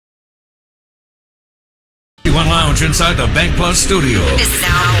One Lounge inside the Bank Plus studio. This is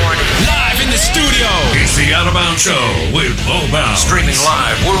Out of Order. Live in the studio. It's the Out of Bounds Show with Bo Bounds. Streaming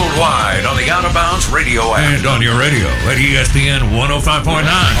live worldwide on the Out of Bounds radio app. And on your radio at ESPN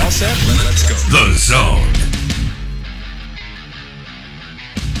 105.9. All set? Let's go. The Zone.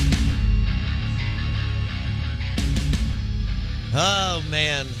 Oh,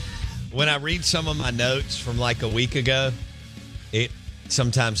 man. When I read some of my notes from like a week ago,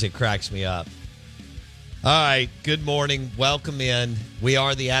 sometimes it cracks me up. All right, good morning. Welcome in. We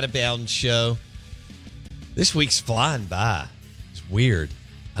are the Out of Bounds Show. This week's flying by. It's weird.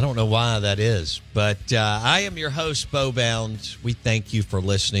 I don't know why that is, but I am your host, Bo Bounds. We thank you for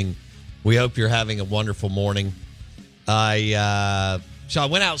listening. We hope you're having a wonderful morning. So I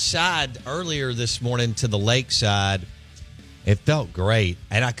went outside earlier this morning to the lakeside. It felt great,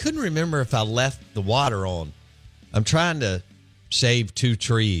 and I couldn't remember if I left the water on. I'm trying to save 2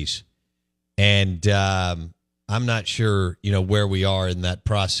 trees. And I'm not sure, where we are in that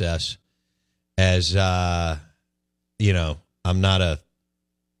process as, I'm not a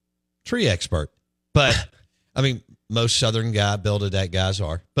tree expert. But, I mean, most Southern build-a deck guys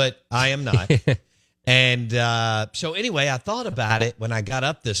are. But I am not. And so anyway, I thought about it when I got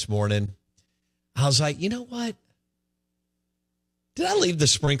up this morning. I was like, you know what? Did I leave the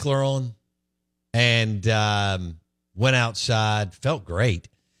sprinkler on? And went outside. Felt great.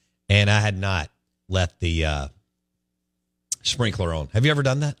 And I had not left the sprinkler on. Have you ever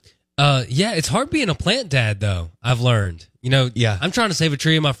done that? Yeah, it's hard being a plant dad, though, I've learned. Yeah. I'm trying to save a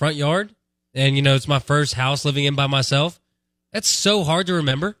tree in my front yard, and, it's my first house living in by myself. That's so hard to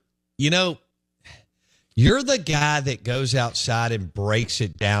remember. You're the guy that goes outside and breaks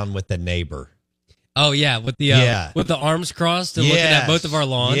it down with the neighbor. Oh, yeah, with the arms crossed and looking at both of our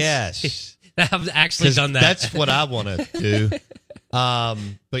lawns. Yes. I've actually done that. That's what I want to do.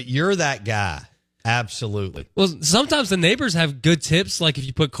 But you're that guy. Absolutely. Well, sometimes the neighbors have good tips, like if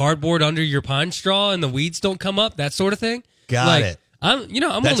you put cardboard under your pine straw and the weeds don't come up, that sort of thing. Got it. I'm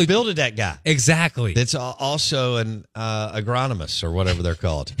That's only build-a-deck guy. Exactly. That's also an agronomist or whatever they're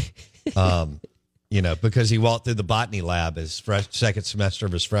called. Because he walked through the botany lab his second semester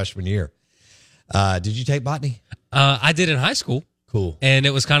of his freshman year. Did you take botany? I did in high school. Cool. And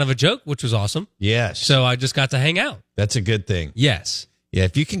it was kind of a joke, which was awesome. Yes. So I just got to hang out. That's a good thing. Yes. Yeah,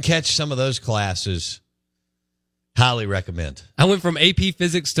 if you can catch some of those classes, highly recommend. I went from AP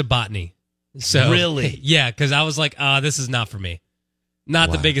Physics to botany. So really? Yeah, because I was like, this is not for me.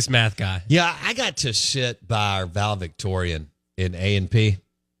 Not the biggest math guy. Yeah, I got to sit by our valedictorian in A&P,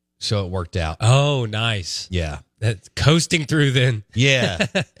 so it worked out. Oh, nice. Yeah. That's coasting through then. Yeah.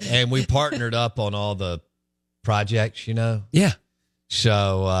 And we partnered up on all the projects, Yeah.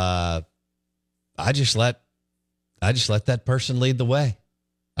 So I just let that person lead the way.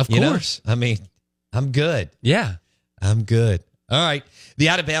 Of course. I mean, I'm good. Yeah. I'm good. All right. The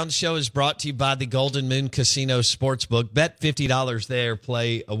Out of Bounds Show is brought to you by the Golden Moon Casino Sportsbook. Bet $50 there.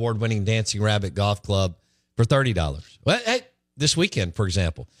 Play award-winning Dancing Rabbit Golf Club for $30. Well, hey, this weekend, for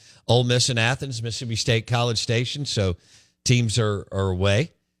example, Ole Miss in Athens, Mississippi State College Station. So teams are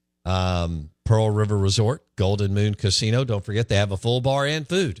away. Pearl River Resort, Golden Moon Casino. Don't forget they have a full bar and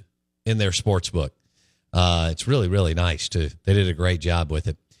food in their sportsbook. It's really, really nice, too. They did a great job with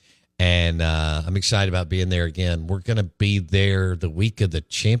it. And I'm excited about being there again. We're going to be there the week of the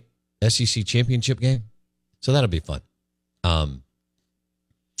SEC championship game. So that'll be fun.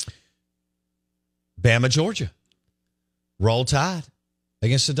 Bama, Georgia. Roll Tide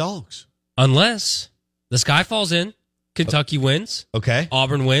against the Dogs. Unless the sky falls in, Kentucky wins. Okay.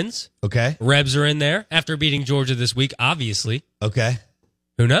 Auburn wins. Okay. Rebs are in there after beating Georgia this week, obviously. Okay.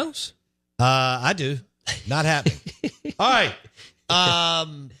 Who knows? I do. Not happening. All right.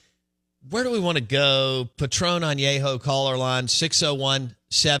 Where do we want to go? Patron Añejo, caller line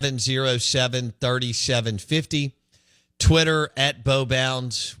 601-707-3750. Twitter at Bo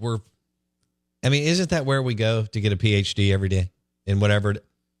Bounds. Isn't that where we go to get a PhD every day in whatever,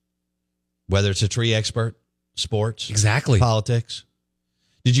 whether it's a tree expert, sports, exactly, politics?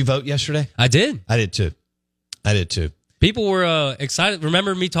 Did you vote yesterday? I did. I did too. People were excited.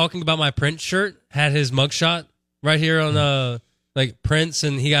 Remember me talking about my Prince shirt? Had his mugshot right here on Prince,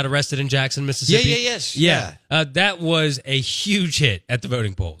 and he got arrested in Jackson, Mississippi. Yeah. That was a huge hit at the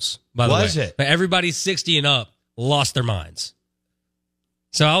voting polls, by the way. Was it? But everybody 60 and up lost their minds.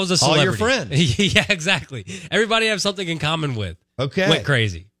 So I was a celebrity. All your friends. Yeah, exactly. Everybody have something in common with. Okay. Went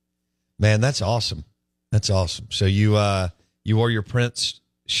crazy. Man, that's awesome. So you wore your Prince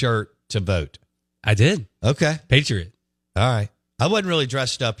shirt to vote. I did. Okay. Patriot. All right. I wasn't really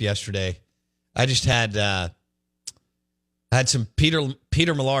dressed up yesterday. I just had some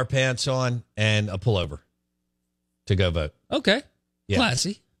Peter Millar pants on and a pullover. to go vote. Okay. Yeah.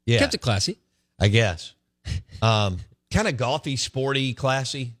 Classy. Yeah. Kept it classy. I guess. Kind of golfy, sporty,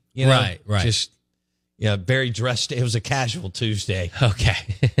 classy. You know? Right. Just, very dressed. It was a casual Tuesday.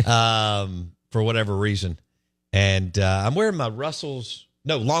 Okay. For whatever reason. And I'm wearing my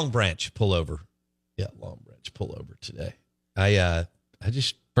Long Branch pullover. Yeah, Long Branch pullover today. I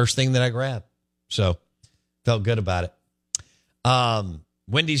just, first thing that I grabbed. So, felt good about it.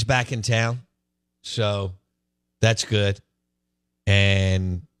 Wendy's back in town. So, that's good.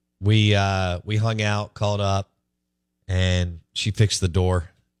 And we hung out, called up, and she fixed the door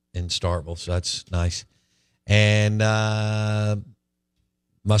in Starkville, so that's nice. And my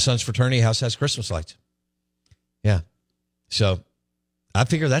son's fraternity house has Christmas lights. Yeah. So I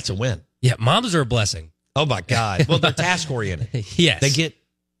figure that's a win. Yeah, moms are a blessing. Oh, my God. Well, they're task-oriented. Yes. They get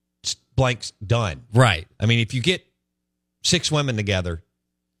blanks done. Right. I mean, if you get 6 women together,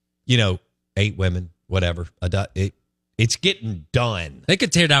 8 women, whatever, it's getting done. They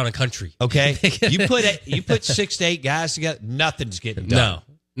could tear down a country. Okay? You put 6 to 8 guys together, nothing's getting done. No,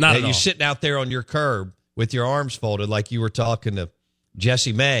 not at all. You're sitting out there on your curb with your arms folded like you were talking to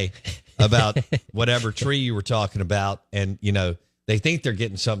Jessie May about whatever tree you were talking about, and, they think they're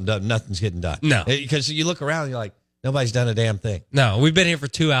getting something done. Nothing's getting done. No. Because you look around and you're like, nobody's done a damn thing. No, we've been here for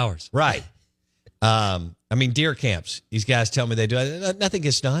 2 hours. Right. Deer camps. These guys tell me they do it. Nothing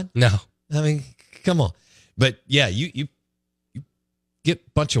gets done. No. Come on. But yeah, you get a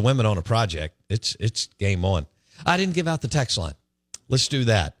bunch of women on a project. It's game on. I didn't give out the text line. Let's do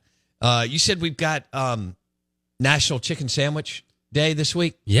that. You said we've got National Chicken Sandwich Day this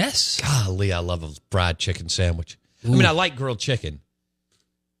week. Yes. Golly, I love a fried chicken sandwich. Ooh. I like grilled chicken,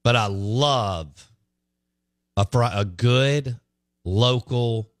 but I love a good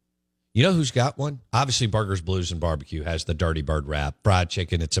local. You know who's got one? Obviously, Burgers, Blues, and Barbecue has the Dirty Bird wrap. Fried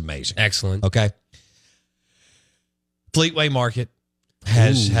chicken, it's amazing. Excellent. Okay. Fleetway Market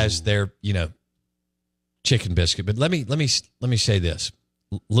has their, chicken biscuit. But let me say this.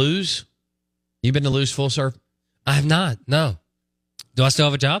 Lou's, you been to Lou's Full Serve? I have not. No. Do I still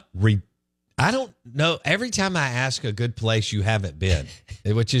have a job? I don't know. Every time I ask a good place, you haven't been,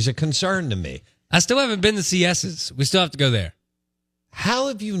 which is a concern to me. I still haven't been to CS's. We still have to go there. How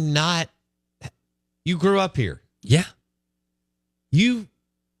have you not? You grew up here. Yeah. You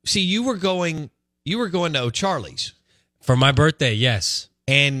were going to O'Charlie's for my birthday. Yes.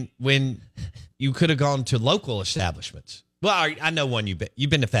 And when you could have gone to local establishments. Well, I know one you've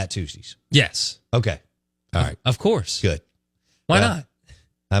been to Fat Tuesdays. Yes. Okay. All right. Of course. Good. Why not?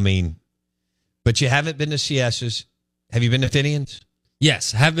 But you haven't been to CS's. Have you been to Finian's?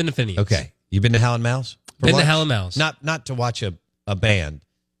 Yes, I have been to Finian's. Okay. You been to Hal and Mal's? Been to Hal and Mal's. Not to watch a band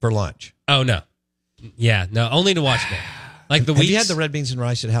for lunch. Oh, no. Yeah, no, only to watch them. Like the weeks. Have you had the red beans and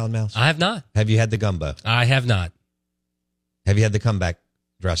rice at Hal and Mal's? I have not. Have you had the gumbo? I have not. Have you had the comeback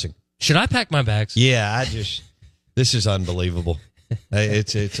dressing? Should I pack my bags? Yeah, this is unbelievable.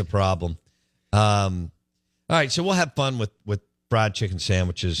 It's a problem. All right, so we'll have fun with fried chicken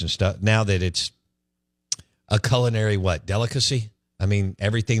sandwiches and stuff now that it's a culinary delicacy.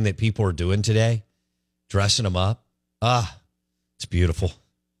 Everything that people are doing today, dressing them up. It's beautiful.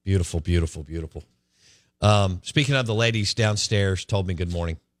 Beautiful, beautiful, beautiful. Speaking of, the ladies downstairs told me good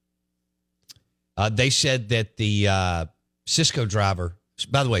morning. They said that the Cisco driver,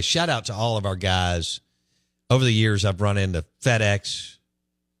 by the way, shout out to all of our guys. Over the years, I've run into FedEx,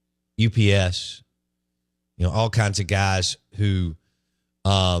 UPS, all kinds of guys who,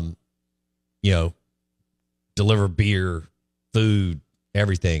 deliver beer, food,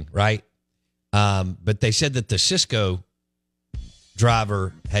 everything, right? But they said that the Cisco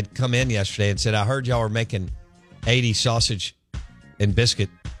driver had come in yesterday and said, I heard y'all were making 80 sausage and biscuit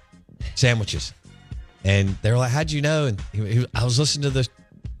sandwiches. And they were like, how'd you know? And I was listening to the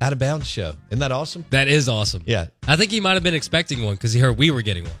Out of Bounds show. Isn't that awesome? That is awesome. Yeah. I think he might have been expecting one because he heard we were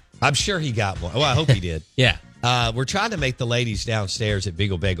getting one. I'm sure he got one. Well, I hope he did. Yeah. We're trying to make the ladies downstairs at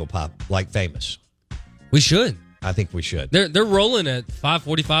Beagle Bagel Pop famous. We should. I think we should. They're rolling at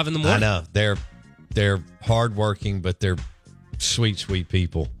 5:45 in the morning. I know. They're hardworking, but they're sweet, sweet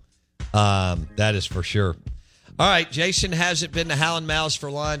people. That is for sure. All right, Jason hasn't been to Hal and Mal's for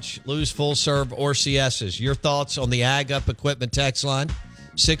lunch, Lou's Full Serve, or CS's. Your thoughts on the Ag Up Equipment text line,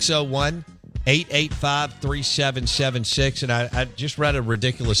 601-885-3776. And I just read a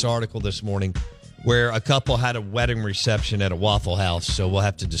ridiculous article this morning where a couple had a wedding reception at a Waffle House, so we'll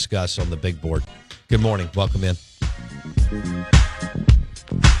have to discuss on the big board. Good morning. Welcome in.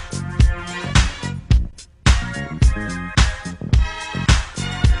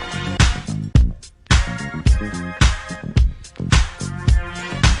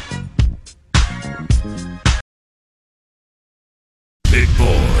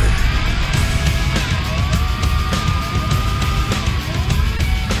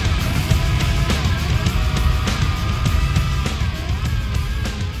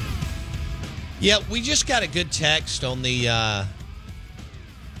 Yeah, we just got a good text on the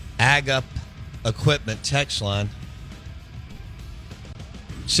Ag Up Equipment text line.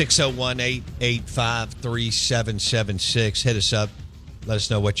 601-885-3776. Hit us up. Let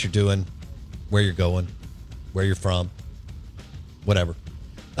us know what you're doing, where you're going, where you're from, whatever.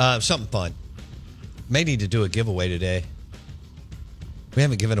 Something fun. May need to do a giveaway today. We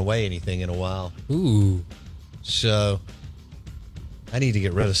haven't given away anything in a while. Ooh. So I need to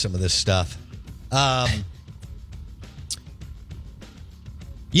get rid of some of this stuff.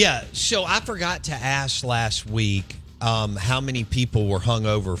 Yeah, so I forgot to ask last week how many people were hung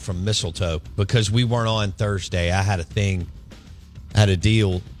over from mistletoe because we weren't on Thursday. I had a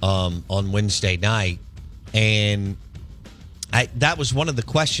deal on Wednesday night, and that was one of the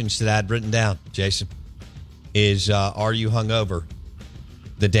questions that I'd written down, Jason, is are you hung over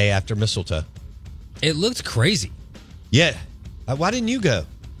the day after mistletoe? It looked crazy. Yeah. Why didn't you go?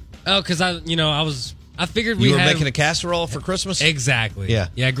 Oh, because I figured you were making a casserole for Christmas? Exactly. Yeah.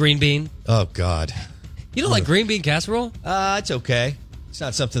 Yeah, green bean. Oh, God. You don't like green bean casserole? It's okay. It's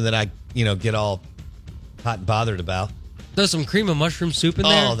not something that I, get all hot and bothered about. Throw some cream of mushroom soup in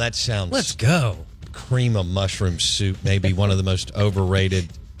there. Oh, that sounds... Let's go. Cream of mushroom soup, maybe one of the most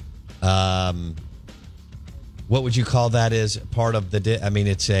overrated... what would you call that as part of the...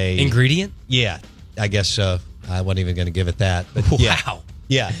 it's a... Ingredient? Yeah, I guess so. I wasn't even going to give it that. But wow.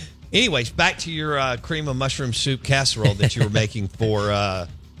 Yeah. Anyways, back to your cream of mushroom soup casserole that you were making for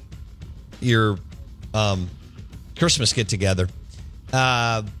your Christmas get-together.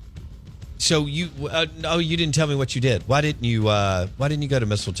 So you didn't tell me what you did. Why didn't you go to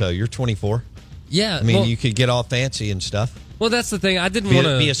mistletoe? You're 24. Yeah. You could get all fancy and stuff. Well, that's the thing. I didn't want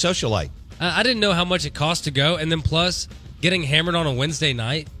to be a socialite. I didn't know how much it cost to go, and then plus getting hammered on a Wednesday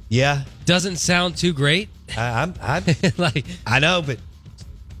night. Yeah, doesn't sound too great. I like I know, but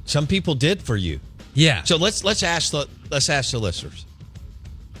some people did for you. Yeah. So let's ask the listeners,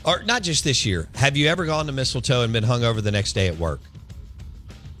 or not just this year. Have you ever gone to mistletoe and been hungover the next day at work?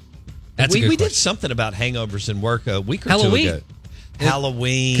 That's we did something about hangovers in work a week or two ago.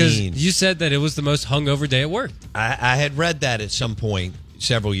 Halloween. Because you said that it was the most hungover day at work. I had read that at some point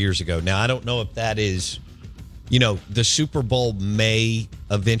several years ago. Now, I don't know if that is, the Super Bowl may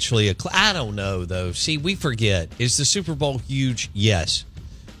eventually... I don't know, though. See, we forget. Is the Super Bowl huge? Yes.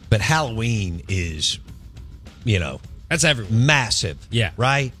 But Halloween is, That's everywhere. Massive. Yeah.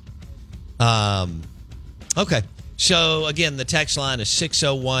 Right? Okay. So, again, the text line is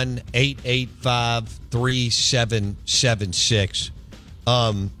 601-885-3776.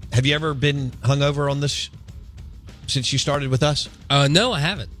 Have you ever been hungover on this since you started with us? No, I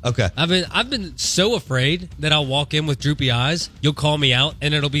haven't. Okay. I've been so afraid that I'll walk in with droopy eyes. You'll call me out,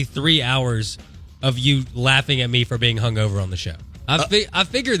 and it'll be 3 hours of you laughing at me for being hungover on the show. I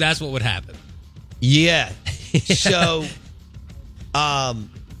figured that's what would happen. Yeah. So,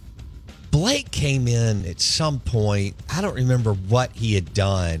 Blake came in at some point. I don't remember what he had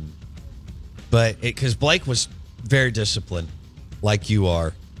done, but because Blake was very disciplined, like you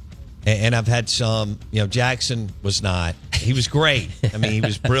are. And I've had some, Jackson was not. He was great. He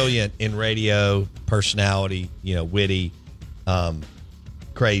was brilliant in radio, personality, witty,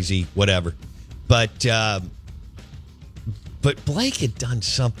 crazy, whatever. But Blake had done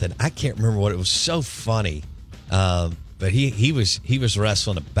something. I can't remember what it was. So funny. But he was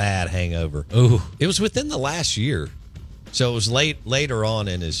wrestling a bad hangover. Ooh. It was within the last year. So it was later on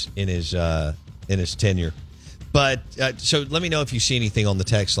in his tenure. But so let me know if you see anything on the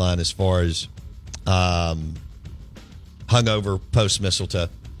text line as far as hungover post mistletoe.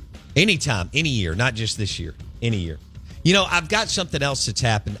 Anytime, any year, not just this year, any year. I've got something else that's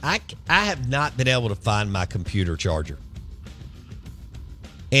happened. I have not been able to find my computer charger.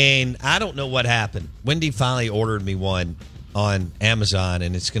 And I don't know what happened. Wendy finally ordered me one on Amazon,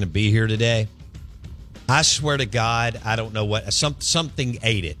 and it's going to be here today. I swear to God, I don't know what. Something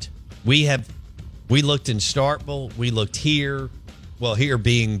ate it. We looked in Starkville. We looked here. Well, here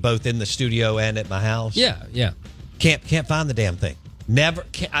being both in the studio and at my house. Yeah. Can't find the damn thing. Never.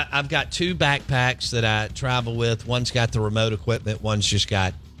 I've got 2 backpacks that I travel with. One's got the remote equipment. One's just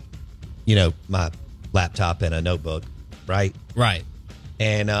got, my laptop and a notebook. Right. Right.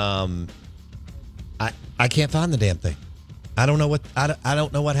 And I can't find the damn thing. I don't know what I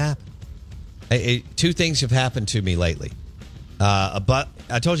don't know what happened. 2 things have happened to me lately. I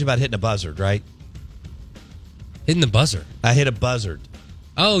told you about hitting a buzzard, right? Hitting the buzzer. I hit a buzzard.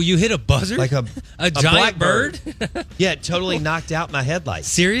 Oh, you hit a buzzard? Like a giant bird? Yeah, it totally knocked out my headlights.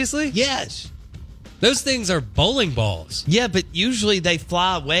 Seriously? Yes. Those things are bowling balls. Yeah, but usually they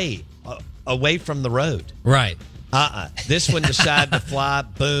fly away from the road. Right. This one decided to fly.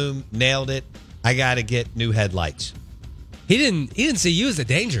 Boom, nailed it. I got to get new headlights. He didn't see you as a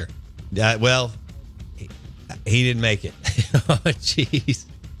danger. Well, he didn't make it. Oh, jeez.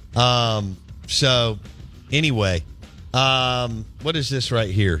 So, anyway, what is this right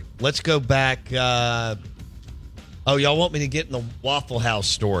here? Let's go back. Y'all want me to get in the Waffle House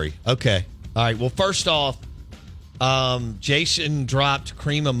story? Okay. All right. Well, first off, Jason dropped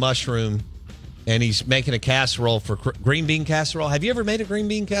cream of mushroom, and he's making a casserole for green bean casserole. Have you ever made a green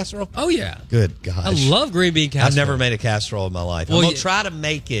bean casserole? Oh, yeah. Good gosh. I love green bean casserole. I've never made a casserole in my life. Well, I'm going to try to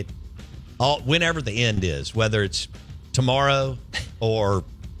make it whenever the end is, whether it's tomorrow or,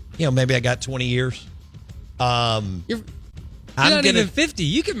 maybe I got 20 years. You're not even 50.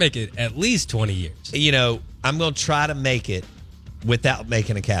 You can make it at least 20 years. I'm going to try to make it without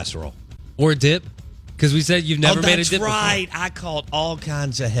making a casserole. Or a dip. Because we said you've never made a dip before. That's right. I called all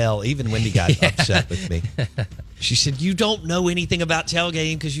kinds of hell. Even Wendy got upset with me. She said, you don't know anything about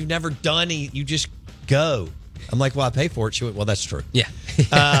tailgating because you've never done it. You just go. I'm like, well, I pay for it. She went, well, that's true. Yeah.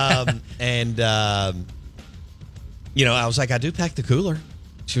 I was like, I do pack the cooler.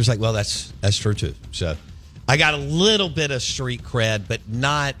 She was like, well, that's true, too. So I got a little bit of street cred, but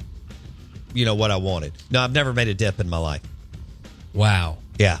not, what I wanted. No, I've never made a dip in my life. Wow.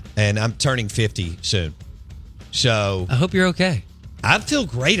 Yeah, and I'm turning 50 soon. So I hope you're okay. I feel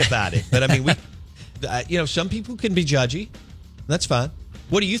great about it. But, I mean, some people can be judgy. That's fine.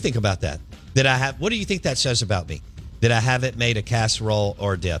 What do you think about that? What do you think that says about me? That I haven't made a casserole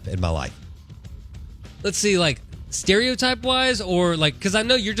or a dip in my life? Let's see, like, stereotype-wise, or, like, because I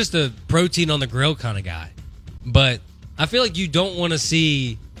know you're just a protein on the grill kind of guy. But I feel like you don't want to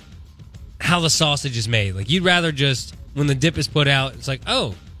see how the sausage is made. Like, you'd rather just, when the dip is put out, it's like,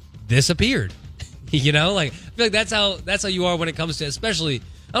 oh, this appeared. I feel like that's how you are when it comes to, especially,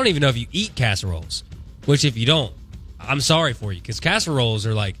 I don't even know if you eat casseroles. Which, if you don't, I'm sorry for you, because casseroles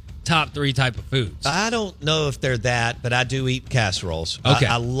are like top 3 type of foods. I don't know if they're that, but I do eat casseroles. Okay.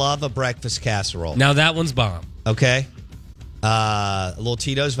 I love a breakfast casserole. Now that one's bomb. Okay. A little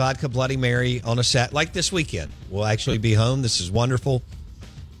Tito's vodka Bloody Mary on a like this weekend. We'll actually be home. This is wonderful.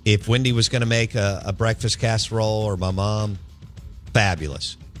 If Wendy was going to make a breakfast casserole, or my mom,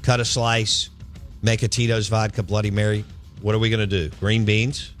 fabulous. Cut a slice, make a Tito's vodka Bloody Mary. What are we going to do? Green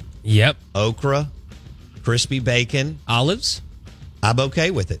beans? Yep. Okra? Crispy bacon? Olives? I'm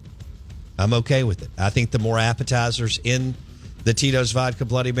okay with it. I think the more appetizers in the Tito's vodka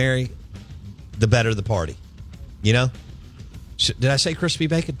Bloody Mary, the better the party. Did I say crispy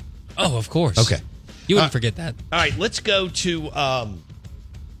bacon? Oh, of course. Okay. You wouldn't forget that. All right, let's go to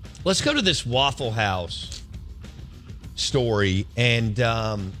this Waffle House story. And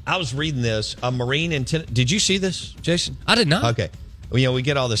I was reading this. A Marine in Tennessee. Did you see this, Jason? I did not. Okay. Well, we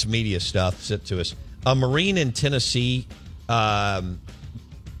get all this media stuff sent to us. A Marine in Tennessee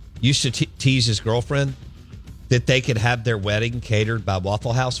used to tease his girlfriend that they could have their wedding catered by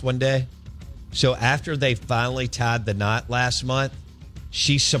Waffle House one day. So after they finally tied the knot last month,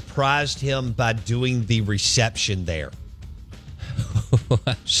 she surprised him by doing the reception there.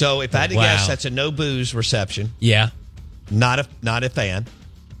 So if I had to guess, that's a no booze reception. Yeah. Not a fan.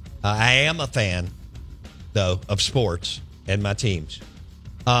 I am a fan, though, of sports and my teams.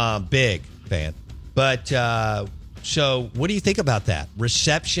 Big fan. But so what do you think about that?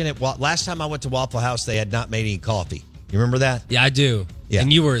 Reception at last time I went to Waffle House, they had not made any coffee. You remember that? Yeah, I do. Yeah.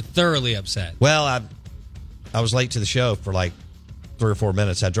 And you were thoroughly upset. Well, I was late to the show for like 3 or 4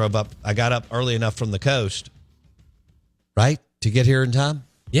 minutes. I got up early enough from the coast, right, to get here in time?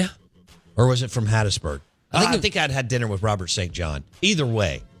 Yeah. Or was it from Hattiesburg? I think I'd had dinner with Robert St. John. Either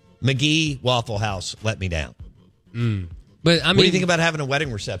way, McGee Waffle House let me down. But I mean, what do you think about having a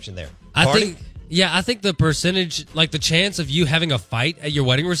wedding reception there? I think the percentage, like the chance of you having a fight at your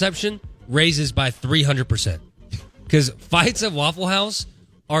wedding reception, raises by 300%. Because fights at Waffle House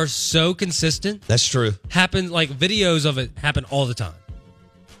are so consistent. That's true. Videos of it happen all the time.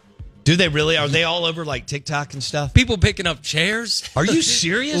 Do they really? Are they all over like TikTok and stuff? People picking up chairs. Are you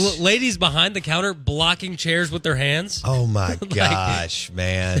serious? Ladies behind the counter blocking chairs with their hands. Oh my gosh,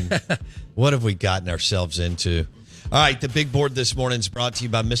 man. What have we gotten ourselves into? All right, the big board this morning is brought to you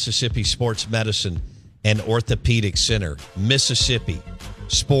by Mississippi Sports Medicine and Orthopedic Center. Mississippi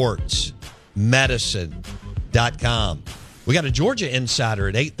Sports Medicine.com. We got a Georgia Insider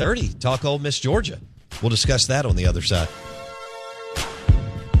at 8:30. Talk Ole Miss Georgia. We'll discuss that on the other side.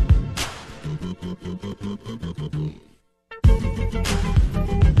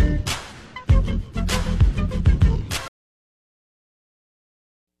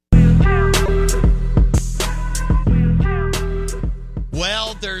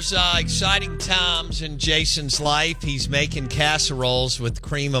 Well, there's exciting times in Jason's life. He's making casseroles with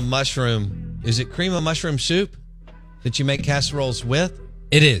cream of mushroom. Is it cream of mushroom soup that you make casseroles with?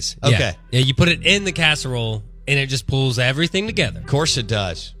 It is. Yeah. Okay. Yeah, you put it in the casserole, and it just pulls everything together. Of course it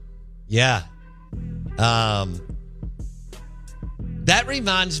does. Yeah. That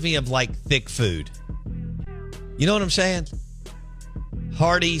reminds me of like thick food. You know what I'm saying?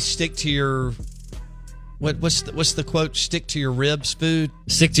 Hearty, stick to your what's the quote? Stick to your ribs food.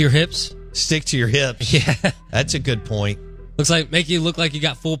 Stick to your hips. Stick to your hips. Yeah. That's a good point. Make you look like you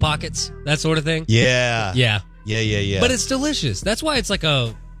got full pockets, that sort of thing. Yeah. Yeah. Yeah. But it's delicious. That's why it's like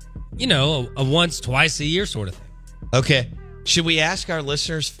a once, twice a year sort of thing. Okay. Should we ask our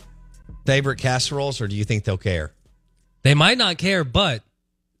listeners favorite casseroles, or do you think they'll care? They might not care, but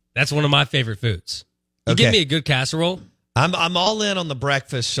that's one of my favorite foods. You Okay. give me a good casserole. I'm all in on the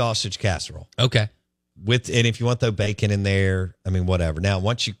breakfast sausage casserole. Okay. And if you want the bacon in there, I mean, whatever. Now,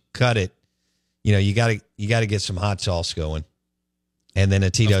 once you cut it, you gotta get some hot sauce going, and then a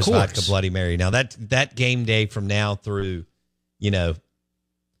Tito's vodka Bloody Mary. Now that game day from now through, anytime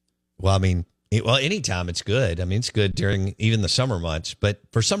it's good. I mean, it's good during even the summer months, but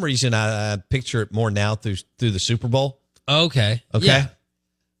for some reason I picture it more now through the Super Bowl. Okay. Okay. Yeah.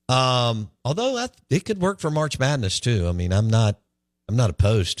 Although it could work for March Madness too. I mean, I'm not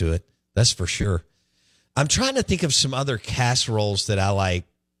opposed to it. That's for sure. I'm trying to think of some other casseroles that I like.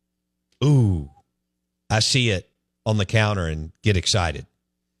 Ooh, I see it on the counter and get excited.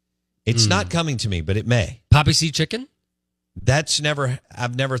 It's not coming to me, but it may. Poppy seed chicken?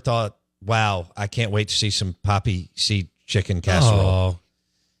 I've never thought, wow, I can't wait to see some poppy seed chicken casserole. Oh,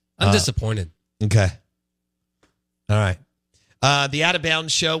 I'm disappointed. Okay. All right. The Out of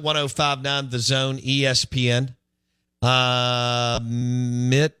Bounds Show, 105.9 The Zone, ESPN.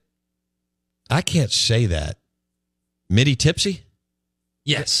 I can't say that. Mitty Tipsy?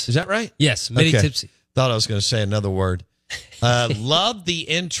 Yes. Is that right? Yes, Mitty Tipsy. Thought I was going to say another word. Love the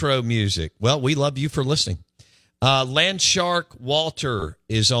intro music. Well, we love you for listening. Landshark Walter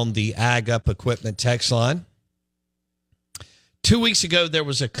is on the Ag Up Equipment text line. 2 weeks ago, there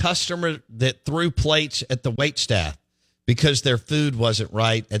was a customer that threw plates at the waitstaff because their food wasn't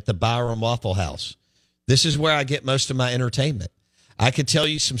right at the Byram Waffle House. This is where I get most of my entertainment. I could tell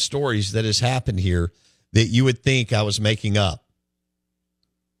you some stories that has happened here that you would think I was making up.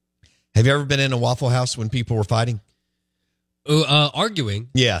 Have you ever been in a Waffle House when people were fighting? Arguing.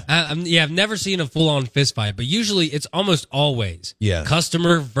 Yeah. I've never seen a full-on fist fight, but usually it's almost always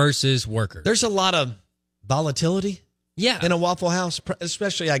customer versus worker. There's a lot of volatility in a Waffle House,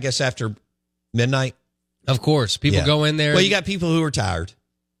 especially, I guess, after midnight. Of course. People go in there. Well, you got people who are tired.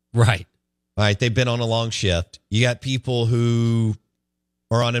 Right. All right. They've been on a long shift. You got people who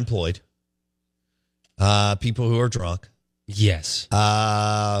are unemployed. People who are drunk. Yes.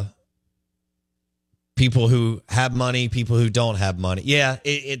 People who have money, people who don't have money. Yeah,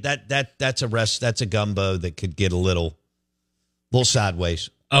 that's a gumbo that could get a little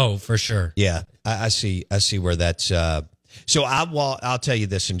sideways. Oh, for sure. Yeah, I see where that's. So I'll tell you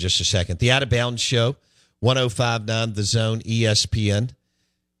this in just a second. The Out of Bounds Show, 105.9 The Zone, ESPN.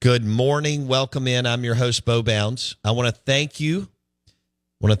 Good morning, welcome in. I'm your host, Bo Bounds. I want to thank you.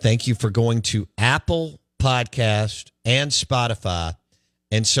 For going to Apple Podcast and Spotify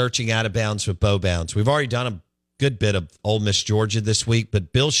and searching Out of Bounds with Bo Bounds. We've already done a good bit of Ole Miss Georgia this week,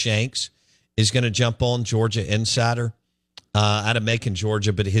 but Bill Shanks is going to jump on, Georgia Insider, out of Macon,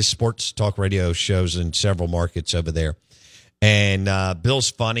 Georgia, but his sports talk radio shows in several markets over there. And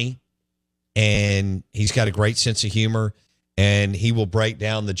Bill's funny, and he's got a great sense of humor, and he will break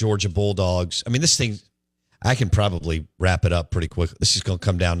down the Georgia Bulldogs. I mean, this thing, I can probably wrap it up pretty quick. This is going to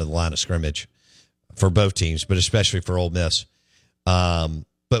come down to the line of scrimmage for both teams, but especially for Ole Miss.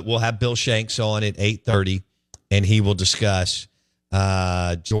 But we'll have Bill Shanks on at 8:30, and he will discuss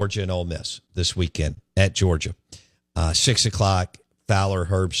Georgia and Ole Miss this weekend at Georgia. 6 o'clock, Fowler,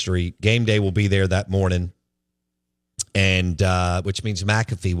 Herb Street. Game day will be there that morning, and which means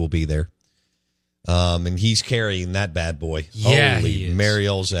McAfee will be there. And he's carrying that bad boy. Yeah, Holy he is. Mary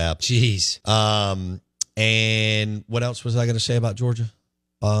old Zap. Jeez. And what else was I going to say about Georgia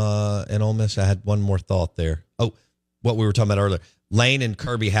and Ole Miss? I had one more thought there. Oh, what we were talking about earlier. Lane and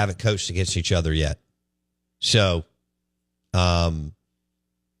Kirby haven't coached against each other yet. So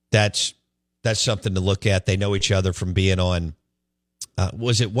that's something to look at. They know each other from being on,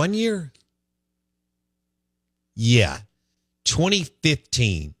 was it 1 year? Yeah,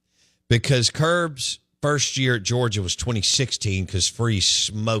 2015. Because Curb's first year at Georgia was 2016 because Freeze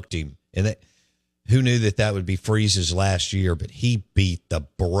smoked him. And who knew that would be Freeze's last year, but he beat the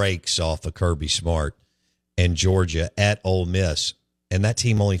brakes off of Kirby Smart and Georgia at Ole Miss. And that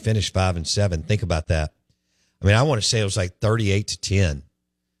team only finished 5-7. Think about that. I mean, I want to say it was like 38-10.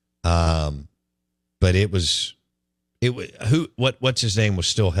 but what's his name was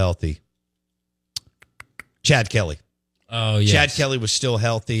still healthy? Chad Kelly. Oh, yes. Chad Kelly was still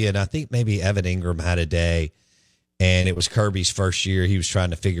healthy, and I think maybe Evan Ingram had a day, and it was Kirby's first year. He was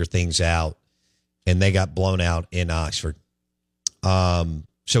trying to figure things out, and they got blown out in Oxford.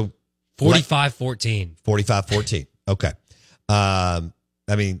 So 45-14. 45-14. Okay. I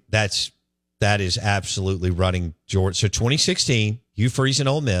mean, that is absolutely running Georgia. So 2016, Hugh Freeze and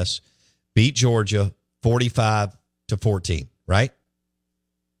Ole Miss beat Georgia 45-14, right?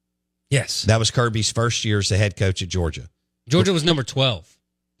 Yes. That was Kirby's first year as the head coach at Georgia. Georgia was number 12.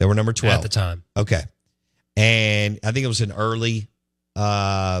 They were number 12. At the time. Okay. And I think it was an early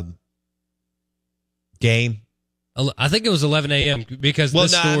game. I think it was 11 a.m. because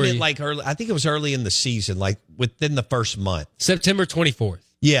this story... I mean, like early. I think it was early in the season, like within the first month. September 24th.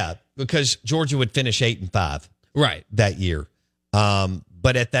 Yeah, because Georgia would finish 8-5 right that year.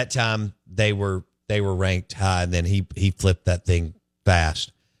 But at that time, they were ranked high, and then he flipped that thing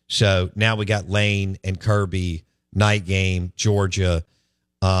fast. So now we got Lane and Kirby, night game, Georgia,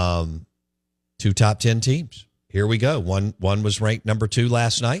 2 top 10 teams. Here we go. One was ranked number 2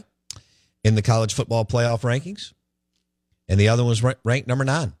 last night in the college football playoff rankings, and the other was ranked number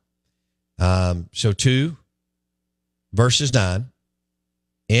 9. So 2 versus 9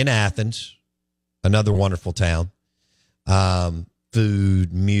 in Athens, another wonderful town.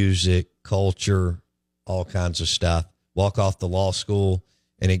 Food, music, culture, all kinds of stuff. Walk off the law school,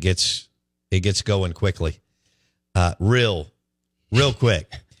 and it gets going quickly. Real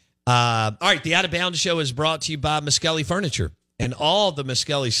quick. All right, the Out of Bounds Show is brought to you by Miskelly Furniture and all the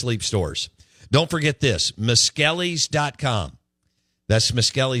Miskelly sleep stores. Don't forget this, Miskellys.com. That's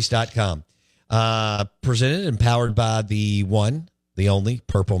Miskellys.com. Presented and powered by the one, the only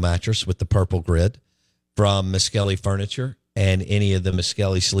purple mattress with the purple grid from Miskelly Furniture and any of the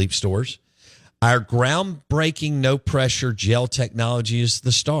Miskelly sleep stores. Our groundbreaking no-pressure gel technology is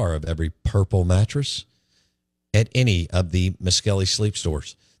the star of every purple mattress at any of the Miskelly sleep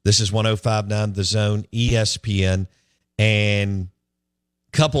stores. This is 105.9 The Zone, ESPN, and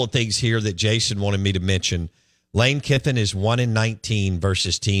a couple of things here that Jason wanted me to mention. Lane Kiffin is 1-19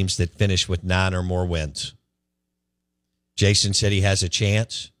 versus teams that finish with 9 or more wins. Jason said he has a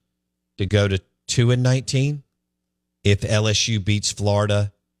chance to go to 2-19 if LSU beats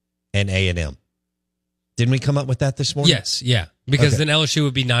Florida and A&M. Didn't we come up with that this morning? Yes, yeah. Because Okay. then LSU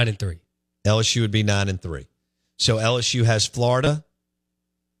would be 9-3. LSU would be 9-3. So LSU has Florida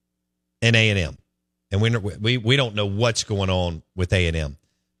and A&M. And we don't know what's going on with A&M.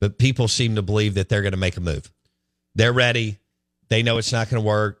 But people seem to believe that they're going to make a move. They're ready. They know it's not going to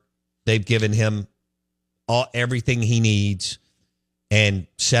work. They've given him everything he needs. And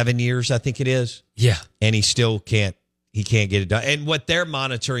 7 years, I think it is. Yeah. And he still can't get it done. And what they're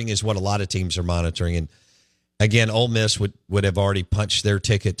monitoring is what a lot of teams are monitoring. And again, Ole Miss would have already punched their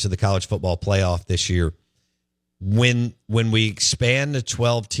ticket to the college football playoff this year. When we expand to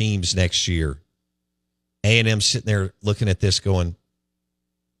 12 teams next year, A&M sitting there looking at this going,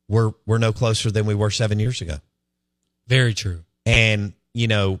 we're no closer than we were 7 years ago. Very true. And, you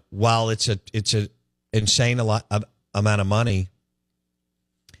know, while it's a insane amount of money,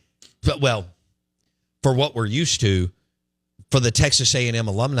 but well, for what we're used to, for the Texas A&M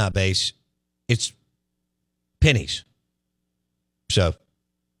alumni base, it's pennies. So,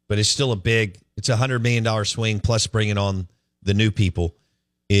 but it's still it's $100 million swing plus bringing on the new people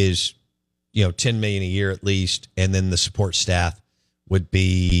is, you know, $10 million a year at least. And then the support staff would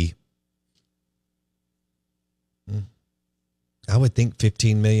be, I would think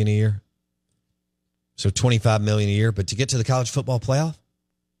 $15 million a year. So $25 million a year. But to get to the college football playoff,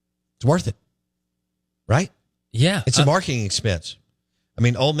 it's worth it. Right? Yeah. It's a marketing expense. I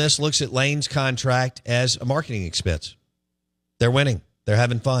mean, Ole Miss looks at Lane's contract as a marketing expense. They're winning. They're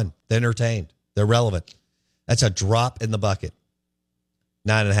having fun. They're entertained. They're relevant. That's a drop in the bucket.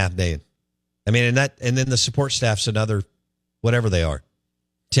 $9.5 million. I mean, and then the support staff's another, whatever they are,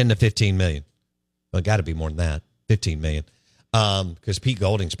 10 to 15 million. Well, it got to be more than that, 15 million. Because Pete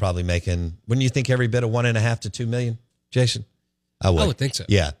Golding's probably making, wouldn't you think every bit of 1.5 to 2 million, Jason? I would think so.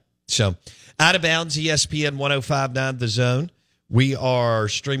 Yeah. So, Out of Bounds, ESPN 105.9 The Zone. We are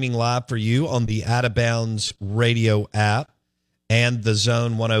streaming live for you on the Out of Bounds radio app and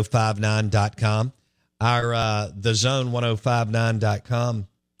thezone1059.com. Our thezone1059.com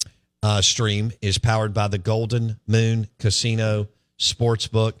stream is powered by the Golden Moon Casino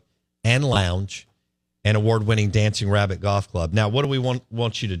Sportsbook and Lounge and award-winning Dancing Rabbit Golf Club. Now, what do we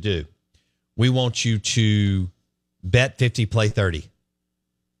want you to do? We want you to bet 50, play 30.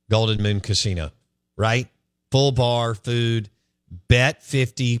 Golden Moon Casino, right? Full bar, food, bet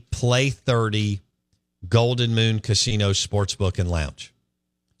 50, play 30. Golden Moon Casino Sportsbook and Lounge.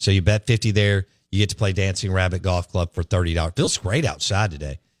 So you bet 50 there. You get to play Dancing Rabbit Golf Club for $30. Feels great outside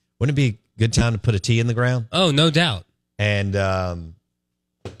today. Wouldn't it be a good time to put a tee in the ground? Oh, no doubt. And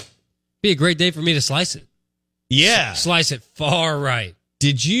be a great day for me to slice it. Yeah. Slice it far right.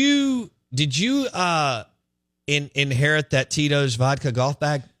 Did you inherit that Tito's vodka golf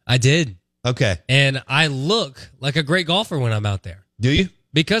bag? I did. Okay. And I look like a great golfer when I'm out there. Do you?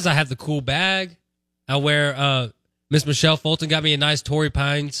 Because I have the cool bag. I wear, Miss Michelle Fulton got me a nice Torrey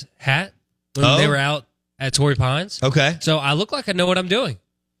Pines hat when they were out at Torrey Pines. Okay. So I look like I know what I'm doing.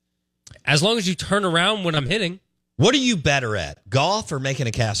 As long as you turn around when I'm hitting. What are you better at, golf or making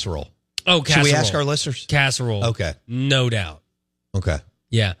a casserole? Oh, casserole. Should we ask our listeners? Casserole. Okay. No doubt. Okay.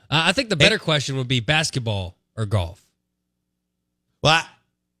 Yeah. I think the better question would be basketball or golf. Well,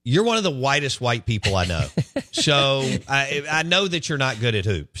 you're one of the whitest white people I know. So I know that you're not good at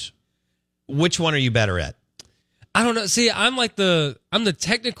hoops. Which one are you better at? I don't know. See, I'm the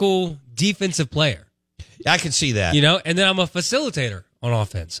technical defensive player. I can see that. You know, and then I'm a facilitator on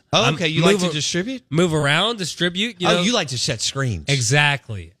offense. Oh, okay. You like to distribute? Move around, distribute. You like to set screens.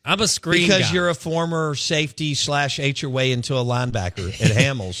 Exactly. I'm a screen because guy. You're a former safety / ate your way into a linebacker at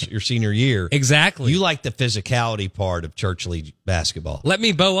Hamels your senior year. Exactly. You like the physicality part of church league basketball. Let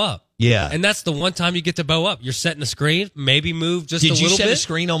me bow up. Yeah. And that's the one time you get to bow up. You're setting a screen, maybe move just a little bit. Did you set a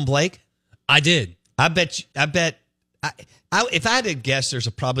screen on Blake? I did. I bet. If I had to guess, there's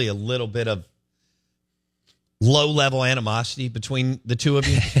probably a little bit of low-level animosity between the two of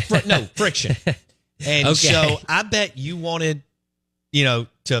you. Friction. And okay. So I bet you wanted, to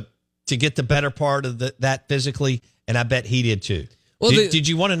get the better part of that physically, and I bet he did too. Well, did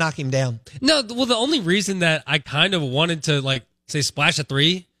you want to knock him down? No. Well, the only reason that I kind of wanted to, say, splash a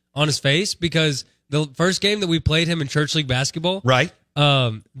three on his face, because the first game that we played him in church league basketball, right?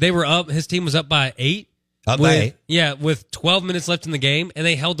 They were up. His team was up by 8. By 8? Yeah, with 12 minutes left in the game, and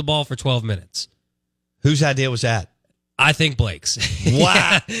they held the ball for 12 minutes. Whose idea was that? I think Blake's.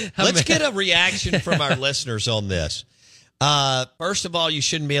 Wow. Let's get a reaction from our listeners on this. First of all, you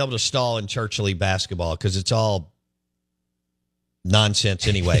shouldn't be able to stall in church league basketball because it's all nonsense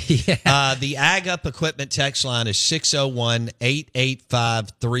anyway. Yeah. The Ag Up Equipment text line is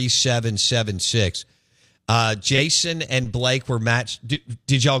 601-885-3776. Jason and Blake were matched.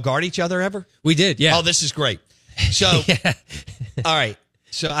 Did y'all guard each other ever? We did, yeah. Oh, this is great. So, yeah. All right.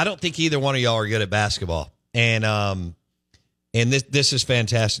 So I don't think either one of y'all are good at basketball. And this is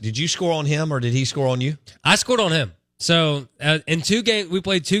fantastic. Did you score on him or did he score on you? I scored on him. So in 2 games, we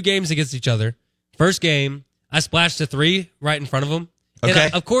played 2 games against each other. First game, I splashed a 3 right in front of him. Okay.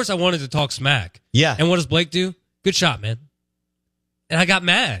 And of course, I wanted to talk smack. Yeah. And what does Blake do? Good shot, man. And I got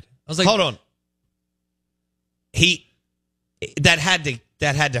mad. I was like, hold on. That had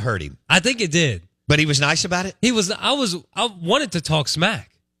to hurt him. I think it did. But he was nice about it? I wanted to talk smack.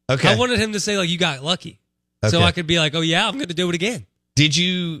 Okay. I wanted him to say, you got lucky. Okay. So I could be like, oh yeah, I'm going to do it again. Did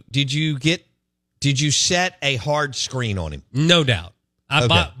you set a hard screen on him? No doubt.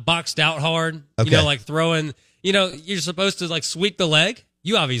 I boxed out hard. Okay. Throwing, you're supposed to sweep the leg.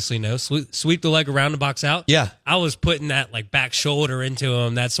 You obviously know, sweep the leg around the box out. Yeah. I was putting that back shoulder into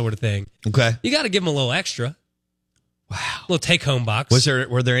him, that sort of thing. Okay. You got to give him a little extra. Wow. A little take-home box.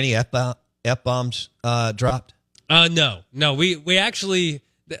 Were there any F-bombs dropped? No. We actually,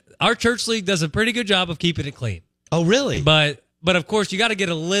 our church league does a pretty good job of keeping it clean. Oh, really? But of course, you got to get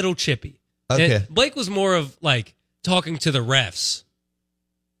a little chippy. Okay. And Blake was more of talking to the refs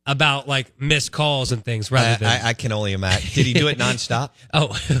about missed calls and things rather than. I can only imagine. Did he do it nonstop? Oh,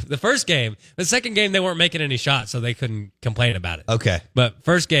 the first game. The second game, they weren't making any shots, so they couldn't complain about it. Okay. But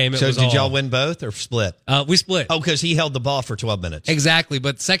first game, So did y'all win both or split? We split. Oh, because he held the ball for 12 minutes. Exactly,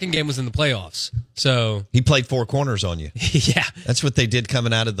 but the second game was in the playoffs. So he played 4 corners on you. Yeah. That's what they did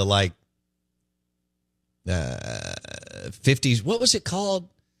coming out of the 50s. What was it called?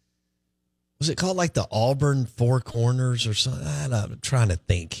 Was it called the Auburn 4 corners or something? I'm trying to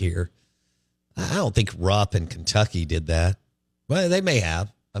think here. I don't think Rupp in Kentucky did that. Well, they may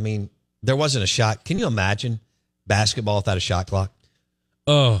have. I mean, there wasn't a shot. Can you imagine basketball without a shot clock?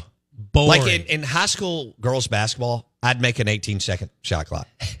 Oh, boring. In high school girls basketball, I'd make an 18-second shot clock.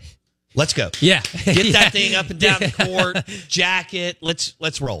 Let's go. Yeah. Get that thing up and down the court, jacket. Let's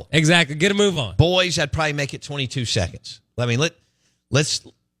roll. Exactly. Get a move on. Boys, I'd probably make it 22 seconds. I mean, let's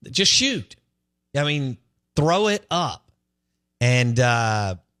just shoot. I mean, throw it up and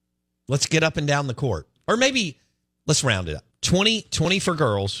let's get up and down the court. Or maybe let's round it up. 20 for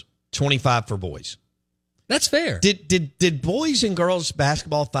girls, 25 for boys. That's fair. Did boys and girls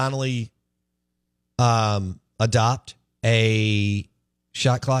basketball finally adopt a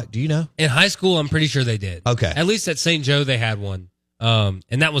shot clock? Do you know? In high school, I'm pretty sure they did. Okay. At least at St. Joe, they had one. And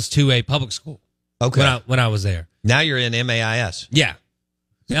that was to a public school. Okay. When I was there. Now you're in MAIS. Yeah.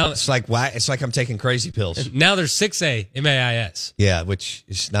 Now It's like I'm taking crazy pills. Now there's 6A MAIS. Yeah, which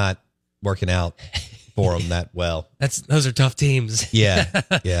is not working out for them that well. Those are tough teams. Yeah.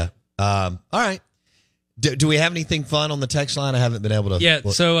 All right. Do we have anything fun on the text line? I haven't been able to. Yeah.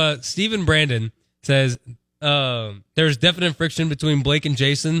 So Stephen Brandon says there's definite friction between Blake and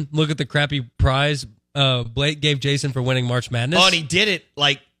Jason. Look at the crappy prize Blake gave Jason for winning March Madness. Oh, and he did it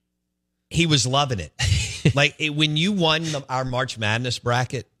like he was loving it. When you won our March Madness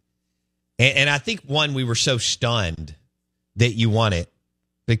bracket, and I think we were so stunned that you won it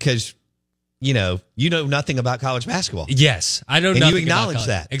because you know nothing about college basketball. Yes, I know. And nothing you acknowledge about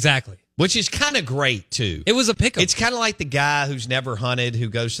that exactly, which is kind of great too. It was a pickup. It's kind of like the guy who's never hunted who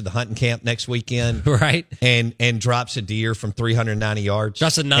goes to the hunting camp next weekend, right? And drops a deer from 390 yards.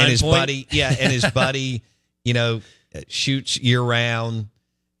 Just a 9 and his point. buddy, and his buddy, shoots year round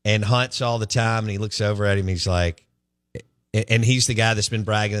and hunts all the time. And he looks over at him. He's like, and he's the guy that's been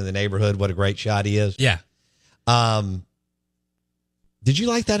bragging in the neighborhood what a great shot he is. Yeah. Did you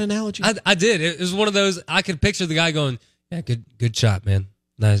like that analogy? I did. It was one of those. I could picture the guy going, "Yeah, good shot, man.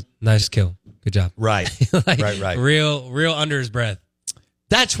 Nice kill. Good job." Right. Right. Real under his breath.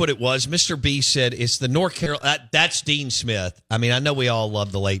 That's what it was. Mr. B said it's the North Carolina. That's Dean Smith. I mean, I know we all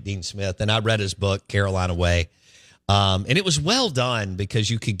love the late Dean Smith, and I read his book, Carolina Way. And it was well done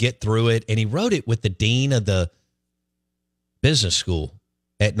because you could get through it. And he wrote it with the dean of the business school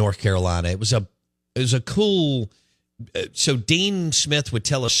at North Carolina. It was a cool. So Dean Smith would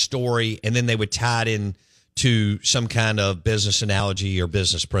tell a story, and then they would tie it in to some kind of business analogy or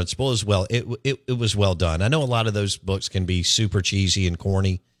business principle as well. It was well done. I know a lot of those books can be super cheesy and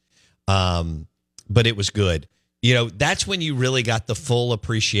corny, but it was good. That's when you really got the full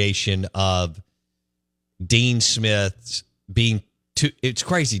appreciation of Dean Smith's being it's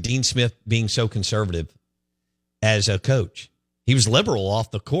crazy. Dean Smith being so conservative as a coach. He was liberal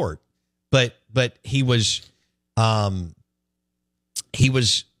off the court, but he was a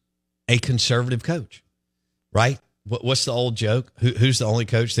conservative coach, right? What's the old joke? Who's the only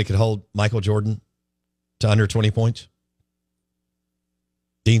coach that could hold Michael Jordan to under 20 points?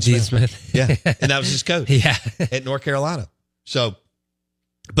 Dean Smith. Yeah, and that was his coach. Yeah, at North Carolina. So,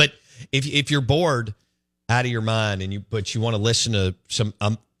 but if you're bored out of your mind but you want to listen to some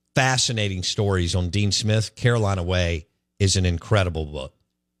fascinating stories on Dean Smith, Carolina Way is an incredible book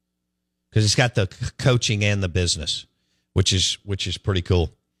because it's got the coaching and the business, which is pretty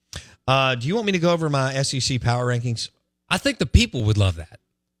cool. Do you want me to go over my SEC power rankings? I think the people would love that.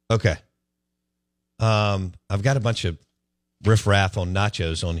 Okay. I've got a bunch of riffraff on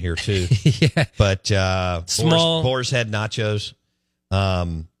nachos on here too. Yeah. But Small Boar's Head nachos.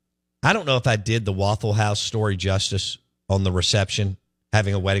 I don't know if I did the Waffle House story justice on the reception,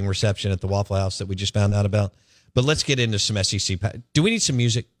 having a wedding reception at the Waffle House that we just found out about. But let's get into some SEC. Do we need some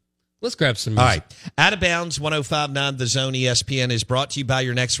music? Let's grab some music. All right. Out of Bounds 105.9 The Zone ESPN is brought to you by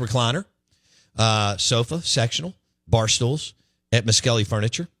your next recliner, sofa, sectional, bar stools at Muskelly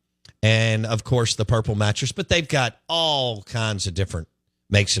Furniture, and, of course, the Purple Mattress. But they've got all kinds of different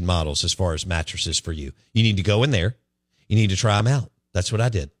makes and models as far as mattresses for you. You need to go in there. You need to try them out. That's what I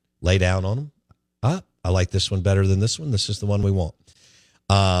did. Lay down on them. I like this one better than this one. This is the one we want.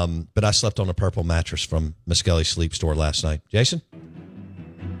 But I slept on a Purple Mattress from Muskelly Sleep Store last night. Jason?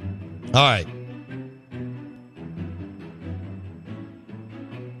 All right.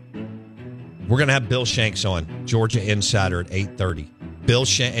 We're going to have Bill Shanks on, Georgia Insider at 8:30. Bill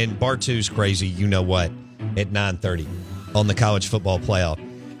Shanks, and Bar 2's crazy, you know what, at 9:30 on the college football playoff.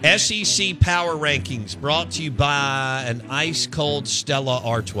 SEC Power Rankings brought to you by an ice-cold Stella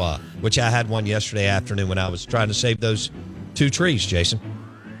Artois, which I had one yesterday afternoon when I was trying to save those 2 trees, Jason.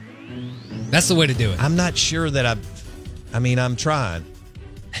 That's the way to do it. I'm not sure that I'm trying,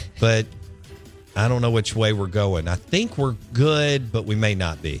 but I don't know which way we're going. I think we're good, but we may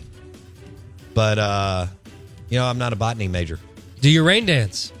not be. But, I'm not a botany major. Do your rain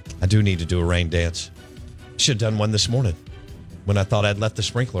dance. I do need to do a rain dance. Should have done one this morning when I thought I'd left the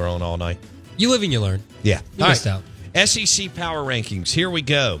sprinkler on all night. You live and you learn. Yeah. You missed out. SEC Power Rankings. Here we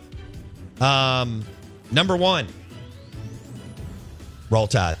go. Number 1. Roll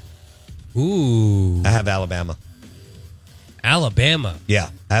Tide. Ooh. I have Alabama. Alabama. Yeah.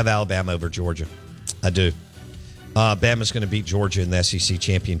 I have Alabama over Georgia. I do. Bama's going to beat Georgia in the SEC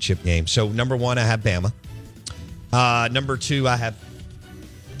championship game. So, number 1, I have Bama. Number 2, I have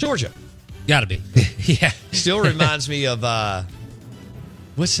Georgia. Gotta be. Yeah. Still reminds me of,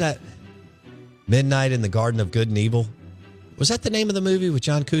 what's that? Midnight in the Garden of Good and Evil? Was that the name of the movie with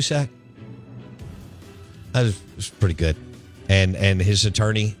John Cusack? It was pretty good. And his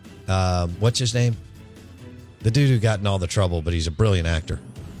attorney, what's his name? The dude who got in all the trouble, but he's a brilliant actor.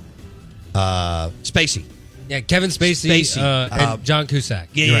 Spacey. Yeah, Kevin Spacey. And John Cusack.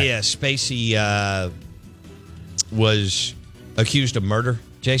 Yeah. Spacey was accused of murder,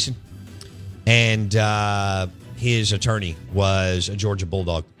 Jason. And his attorney was a Georgia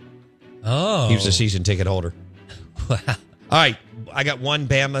Bulldog. Oh. He was a season ticket holder. Wow. All right. I got 1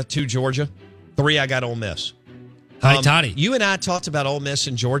 Bama, 2 Georgia. 3 I got Ole Miss. Hi, Toddy. You and I talked about Ole Miss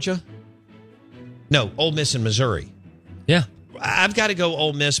and Georgia. No, Ole Miss and Missouri. Yeah. I've got to go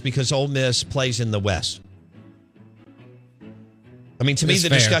Ole Miss because Ole Miss plays in the West. I mean, to me, the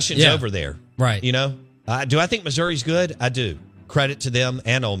discussion's over there. Right. You know? Do I think Missouri's good? I do. Credit to them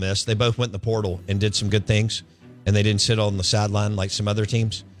and Ole Miss. They both went in the portal and did some good things, and they didn't sit on the sideline like some other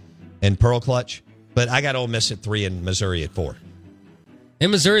teams and pearl clutch. But I got Ole Miss at 3 and Missouri at 4.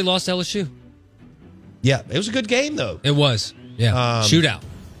 And Missouri lost LSU. Yeah, it was a good game, though. It was. Yeah. Shootout.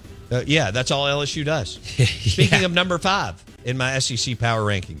 Yeah, that's all LSU does. Speaking of number 5 in my SEC Power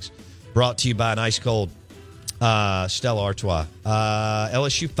Rankings, brought to you by an ice cold Stella Artois.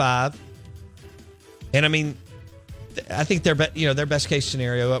 LSU 5. And I mean, I think their best case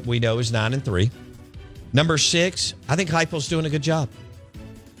scenario we know is 9-3. Number 6, I think Heupel's doing a good job.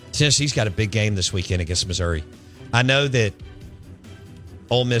 Tennessee's got a big game this weekend against Missouri. I know that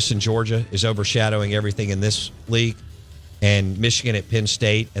Ole Miss and Georgia is overshadowing everything in this league, and Michigan at Penn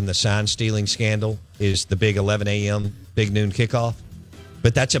State and the sign stealing scandal is the big 11 a.m. big noon kickoff.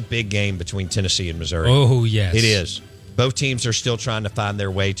 But that's a big game between Tennessee and Missouri. Oh, yes. It is. Both teams are still trying to find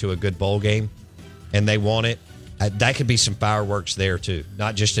their way to a good bowl game, and they want it. That could be some fireworks there, too,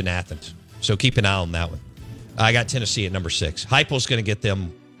 not just in Athens. So keep an eye on that one. I got Tennessee at number 6. Heupel's going to get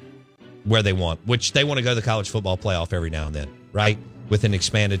them where they want, which they want to go to the college football playoff every now and then, right? With an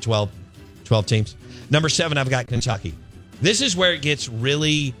expanded 12 teams. Number 7, I've got Kentucky. This is where it gets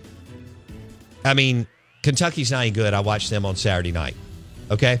really, I mean, Kentucky's not any good. I watched them on Saturday night,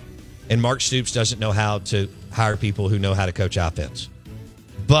 okay? And Mark Stoops doesn't know how to hire people who know how to coach offense.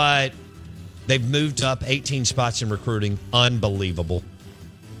 But they've moved up 18 spots in recruiting. Unbelievable.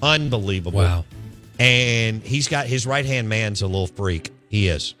 Wow. And he's got his right-hand man's a little freak. He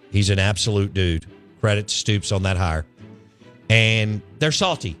is. He's an absolute dude. Credit to Stoops on that hire. And they're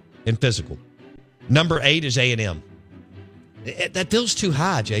salty and physical. Number 8 is A&M. That feels too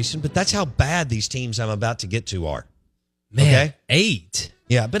high, Jason, but that's how bad these teams I'm about to get to are. Man, okay? 8.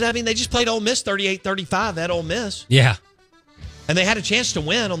 Yeah, but I mean, they just played Ole Miss 38-35 at Ole Miss. Yeah. And they had a chance to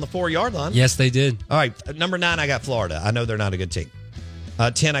win on the 4-yard line. Yes, they did. All right, number 9, I got Florida. I know they're not a good team.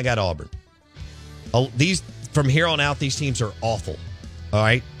 10, I got Auburn. These from here on out, these teams are awful. All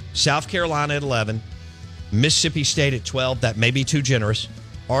right, South Carolina at 11, Mississippi State at 12. That may be too generous.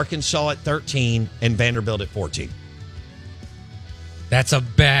 Arkansas at 13, and Vanderbilt at 14. That's a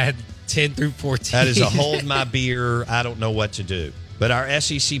bad 10 through 14. That is a hold my beer. I don't know what to do. But our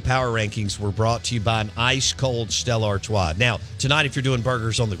SEC Power Rankings were brought to you by an ice-cold Stella Artois. Now, tonight, if you're doing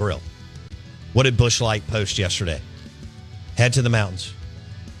burgers on the grill, what did Busch Light post yesterday? Head to the mountains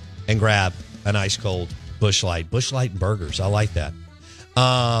and grab an ice-cold Busch Light. Busch Light and burgers. I like that.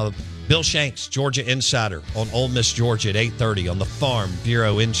 Bill Shanks, Georgia Insider, on Ole Miss, Georgia at 8:30 on the Farm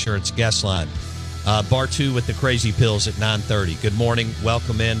Bureau Insurance guest line. Bar 2 with the crazy pills at 9:30. Good morning.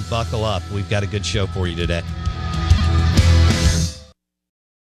 Welcome in. Buckle up. We've got a good show for you today.